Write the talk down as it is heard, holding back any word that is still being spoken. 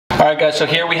Alright guys, so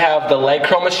here we have the leg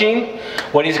curl machine.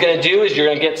 What he's going to do is you're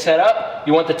going to get set up.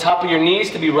 You want the top of your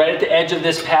knees to be right at the edge of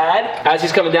this pad. As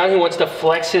he's coming down, he wants to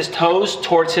flex his toes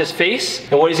towards his face.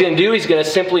 And what he's going to do, he's going to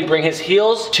simply bring his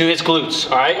heels to his glutes,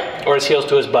 alright? Or his heels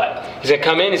to his butt. He's going to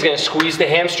come in, he's going to squeeze the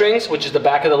hamstrings, which is the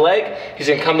back of the leg. He's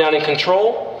going to come down in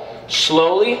control,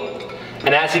 slowly.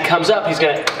 And as he comes up, he's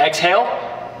going to exhale,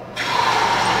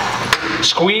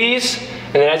 squeeze,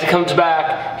 and then as he comes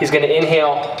back, he's going to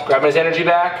inhale, grabbing his energy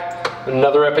back.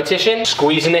 Another repetition,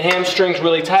 squeezing the hamstrings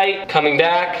really tight, coming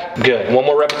back. Good, one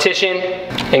more repetition.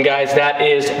 And guys, that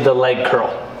is the leg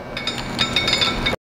curl.